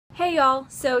Hey y'all!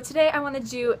 So today I want to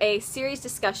do a series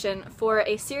discussion for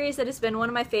a series that has been one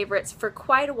of my favorites for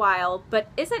quite a while, but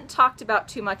isn't talked about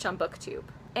too much on BookTube.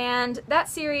 And that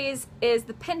series is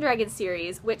the Pendragon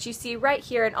series, which you see right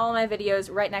here in all my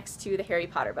videos right next to the Harry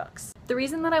Potter books. The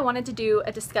reason that I wanted to do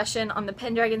a discussion on the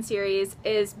Pendragon series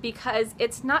is because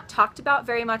it's not talked about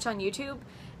very much on YouTube,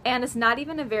 and it's not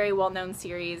even a very well-known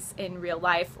series in real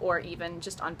life or even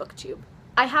just on BookTube.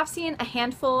 I have seen a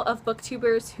handful of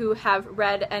booktubers who have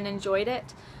read and enjoyed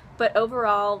it, but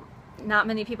overall, not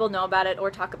many people know about it or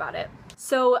talk about it.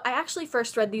 So I actually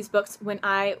first read these books when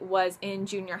I was in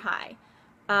junior high.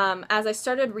 As I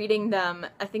started reading them,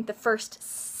 I think the first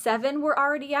 7 were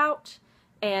already out,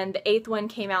 and the 8th one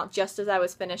came out just as I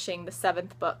was finishing the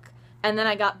 7th book. And then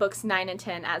I got books 9 and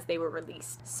 10 as they were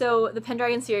released. So the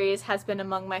Pendragon series has been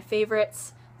among my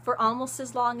favorites for almost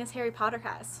as long as Harry Potter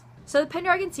has. So the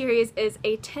Pendragon series is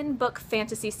a 10-book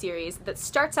fantasy series that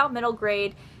starts out middle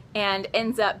grade and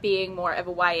ends up being more of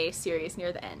a YA series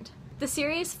near the end. The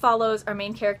series follows our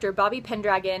main character Bobby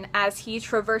Pendragon as he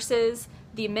traverses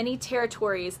the many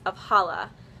territories of Hala,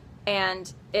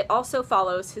 and it also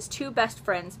follows his 2 best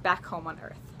friends back home on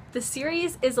Earth. The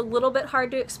series is a little bit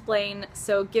hard to explain,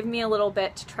 so give me a little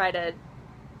bit to try to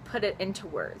put it into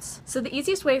words. So the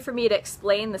easiest way for me to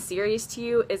explain the series to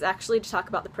you is actually to talk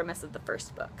about the premise of the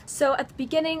first book. So at the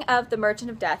beginning of The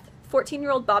Merchant of Death,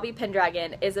 14-year-old Bobby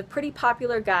Pendragon is a pretty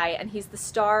popular guy, and he's the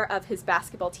star of his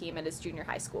basketball team at his junior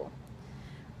high school.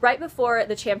 Right before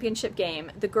the championship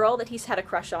game, the girl that he's had a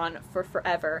crush on for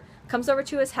forever comes over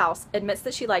to his house, admits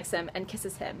that she likes him, and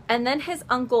kisses him. And then his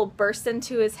uncle bursts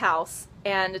into his house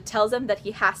and tells him that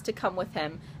he has to come with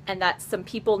him and that some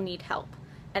people need help.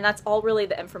 And that's all really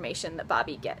the information that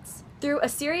Bobby gets. Through a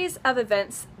series of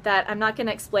events that I'm not going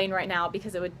to explain right now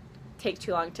because it would take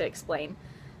too long to explain,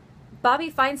 Bobby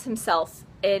finds himself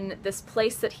in this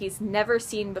place that he's never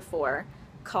seen before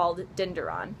called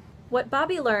Pendragon. What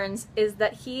Bobby learns is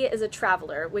that he is a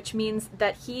traveler, which means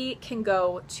that he can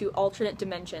go to alternate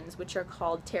dimensions, which are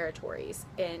called territories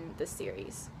in the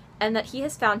series, and that he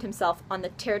has found himself on the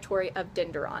territory of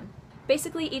Pendragon.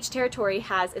 Basically, each territory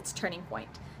has its turning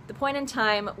point. The point in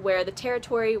time where the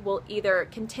territory will either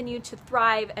continue to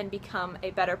thrive and become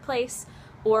a better place,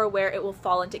 or where it will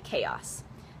fall into chaos.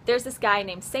 There's this guy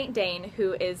named Saint Dane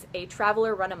who is a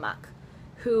traveler run amok,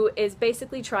 who is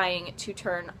basically trying to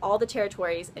turn all the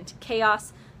territories into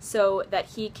chaos so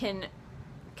that he can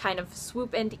kind of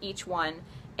swoop into each one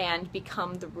and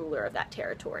become the ruler of that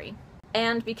territory.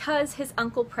 And because his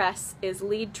Uncle Press is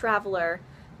lead traveler,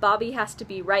 Bobby has to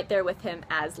be right there with him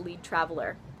as lead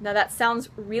traveler. Now that sounds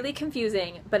really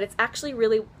confusing, but it's actually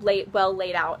really well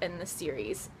laid out in the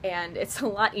series, and it's a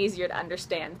lot easier to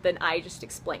understand than I just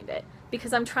explained it.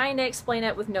 Because I'm trying to explain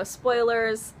it with no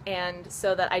spoilers, and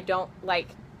so that I don't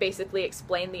basically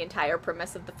explain the entire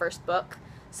premise of the first book,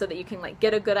 so that you can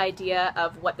get a good idea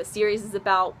of what the series is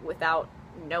about without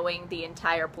knowing the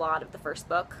entire plot of the first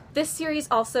book. This series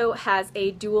also has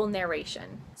a dual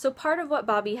narration. So part of what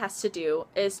Bobby has to do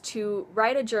is to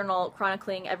write a journal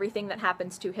chronicling everything that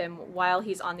happens to him while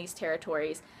he's on these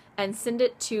territories and send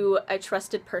it to a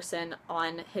trusted person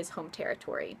on his home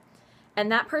territory.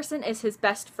 And that person is his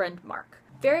best friend Mark.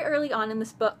 Very early on in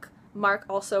this book, Mark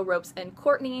also ropes in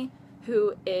Courtney,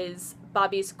 who is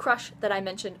Bobby's crush that I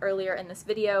mentioned earlier in this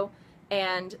video,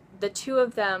 and the 2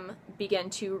 of them begin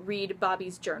to read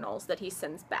Bobby's journals that he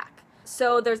sends back.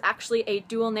 So there's actually a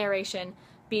dual narration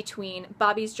between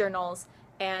Bobby's journals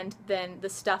and then the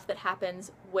stuff that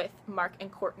happens with Mark and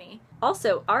Courtney.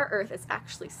 Also, our Earth is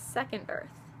actually second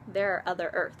Earth. There are other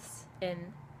Earths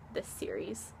in this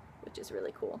series, which is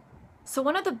really cool. So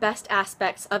one of the best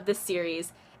aspects of this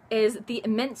series is the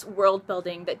immense world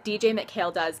building that DJ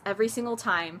McHale does every single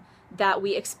time that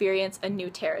we experience a new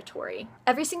territory.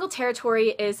 Every single territory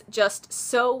is just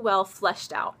so well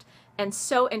fleshed out and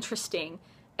so interesting,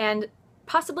 and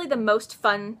possibly the most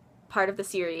fun part of the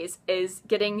series is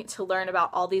getting to learn about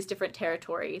all these different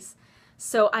territories.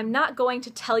 So I'm not going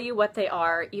to tell you what they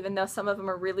are, even though some of them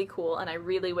are really cool, and I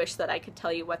really wish that I could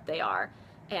tell you what they are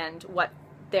and what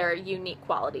their unique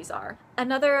qualities are.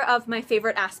 Another of my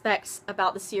favorite aspects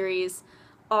about the series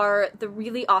are the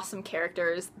really awesome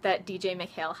characters that DJ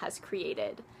McHale has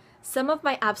created. Some of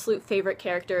my absolute favorite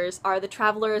characters are the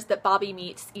travelers that Bobby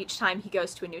meets each time he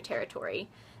goes to a new territory.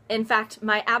 In fact,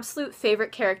 my absolute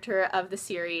favorite character of the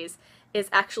series is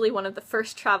actually one of the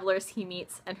first travelers he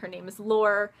meets, and her name is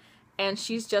Lore, and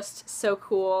she's just so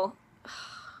cool.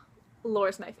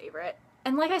 Lore's my favorite.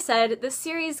 And like I said, this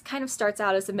series kind of starts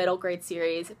out as a middle grade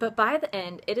series, but by the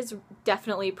end, it has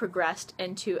definitely progressed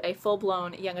into a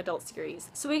full-blown young adult series.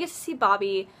 So we get to see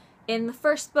Bobby in the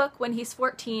first book when he's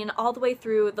 14 all the way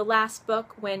through the last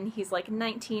book when he's like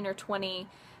 19 or 20,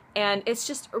 and it's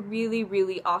just a really,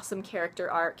 really awesome character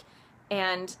arc,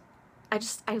 and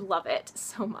I love it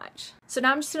so much. So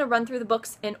now I'm just going to run through the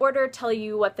books in order, tell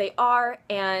you what they are,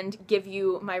 and give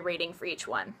you my rating for each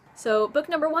one. So book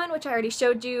number 1, which I already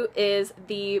showed you, is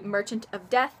The Merchant of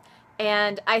Death,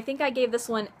 and I think I gave this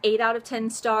one 8 out of 10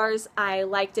 stars. I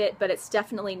liked it, but it's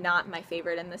definitely not my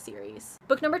favorite in the series.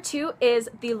 Book number 2 is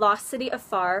The Lost City of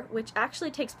Far, which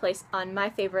actually takes place on my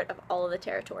favorite of all of the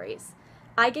territories.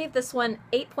 I gave this one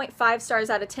 8.5 stars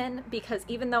out of 10 because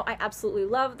even though I absolutely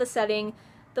love the setting,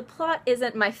 the plot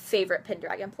isn't my favorite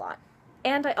Pendragon plot.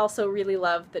 And I also really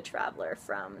love the Traveler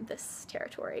from this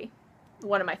territory.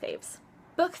 One of my faves.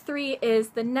 Book 3 is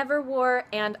The Never War,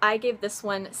 and I gave this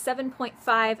one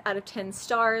 7.5 out of 10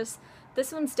 stars.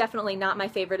 This one's definitely not my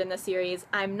favorite in the series.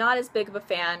 I'm not as big of a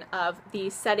fan of the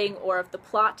setting or of the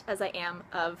plot as I am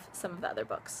of some of the other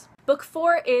books. Book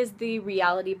 4 is The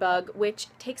Reality Bug, which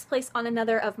takes place on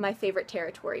another of my favorite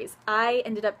territories. I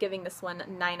ended up giving this one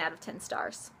 9 out of 10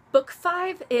 stars. Book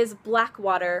 5 is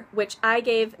Blackwater, which I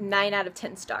gave 9 out of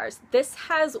 10 stars. This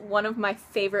has one of my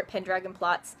favorite Pendragon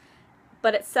plots,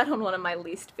 but it's set on one of my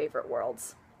least favorite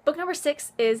worlds. Book number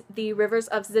 6 is The Rivers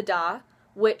of Zada,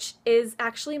 which is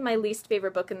actually my least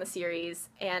favorite book in the series,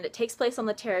 and it takes place on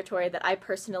the territory that I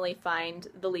personally find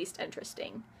the least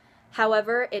interesting.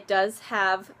 However, it does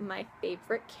have my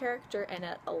favorite character in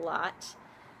it a lot.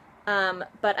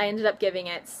 But I ended up giving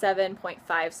it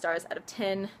 7.5 stars out of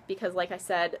 10 because, like I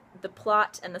said, the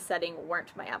plot and the setting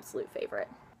weren't my absolute favorite.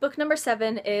 Book number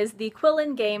 7 is The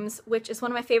Quillen Games, which is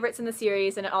one of my favorites in the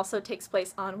series, and it also takes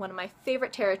place on one of my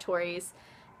favorite territories,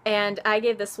 and I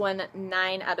gave this one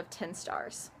 9 out of 10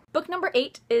 stars. Book number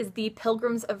 8 is The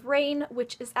Pilgrims of Rain,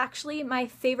 which is actually my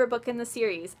favorite book in the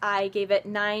series. I gave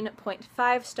it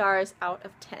 9.5 stars out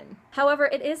of 10. However,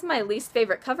 it is my least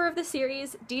favorite cover of the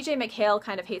series. DJ McHale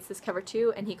kind of hates this cover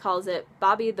too, and he calls it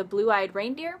Bobby the Blue-Eyed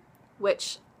Reindeer,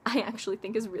 which I actually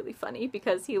think is really funny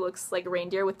because he looks like a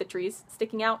reindeer with the trees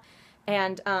sticking out,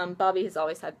 and Bobby has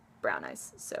always had brown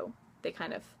eyes, so they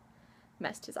kind of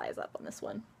messed his eyes up on this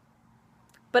one.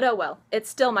 But oh well, it's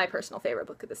still my personal favorite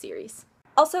book of the series.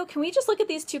 Also, can we just look at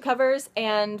these two covers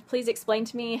and please explain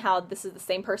to me how this is the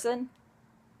same person?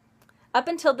 Up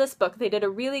until this book, they did a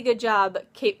really good job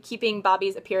keeping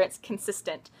Bobby's appearance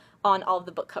consistent on all of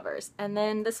the book covers, and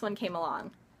then this one came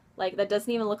along. Like, that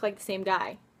doesn't even look like the same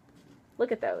guy.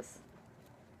 Look at those.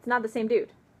 It's not the same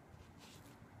dude.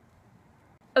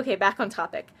 Okay, back on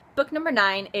topic. Book number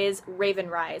 9 is Raven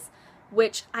Rise,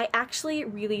 which I actually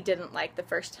really didn't like the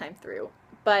first time through.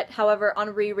 But however,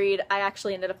 on reread, I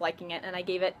actually ended up liking it, and I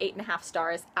gave it 8.5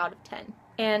 stars out of 10.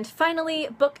 And finally,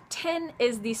 book 10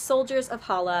 is The Soldiers of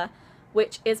Hala,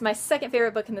 which is my second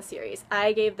favorite book in the series.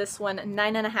 I gave this one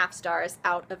 9.5 stars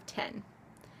out of 10.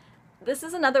 This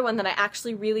is another one that I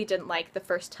actually really didn't like the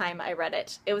first time I read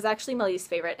it. It was actually my least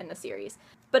favorite in the series.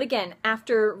 But again,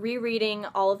 after rereading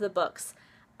all of the books,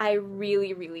 I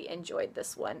really, really enjoyed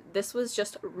this one. This was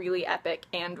just really epic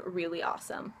and really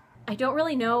awesome. I don't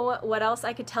really know what else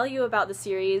I could tell you about the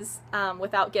series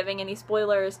without giving any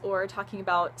spoilers or talking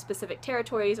about specific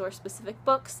territories or specific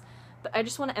books, but I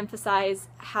just want to emphasize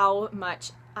how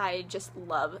much I just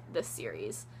love this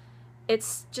series.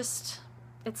 It's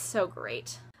so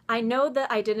great. I know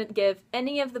that I didn't give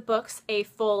any of the books a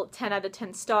full 10 out of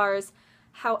 10 stars,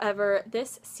 however,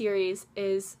 this series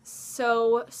is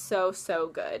so, so, so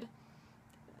good.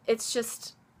 It's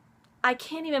just, I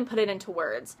can't even put it into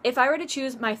words. If I were to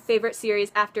choose my favorite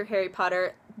series after Harry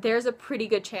Potter, there's a pretty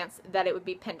good chance that it would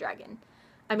be Pendragon.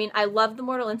 I mean, I love the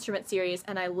Mortal Instrument series,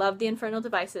 and I love the Infernal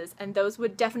Devices, and those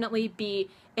would definitely be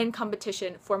in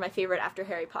competition for my favorite after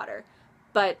Harry Potter.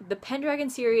 But the Pendragon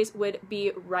series would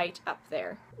be right up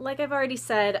there. Like I've already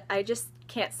said, I just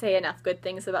can't say enough good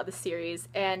things about the series,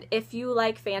 and if you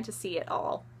like fantasy at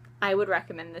all, I would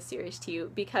recommend this series to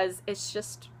you because it's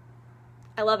just,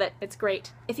 I love it. It's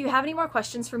great. If you have any more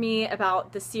questions for me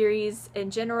about the series in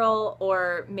general,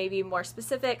 or maybe more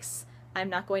specifics, I'm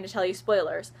not going to tell you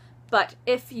spoilers, but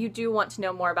if you do want to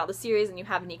know more about the series and you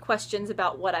have any questions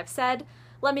about what I've said,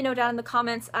 let me know down in the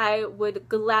comments. I would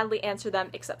gladly answer them,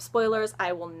 except spoilers.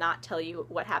 I will not tell you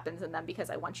what happens in them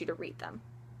because I want you to read them.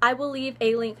 I will leave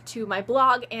a link to my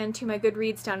blog and to my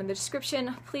Goodreads down in the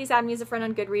description. Please add me as a friend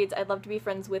on Goodreads. I'd love to be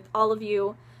friends with all of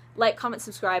you. Like, comment,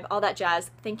 subscribe, all that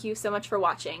jazz. Thank you so much for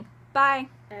watching. Bye!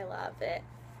 I love it.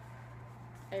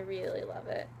 I really love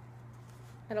it.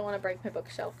 I don't want to break my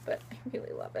bookshelf, but I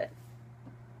really love it.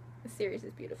 The series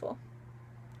is beautiful.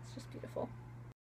 It's just beautiful.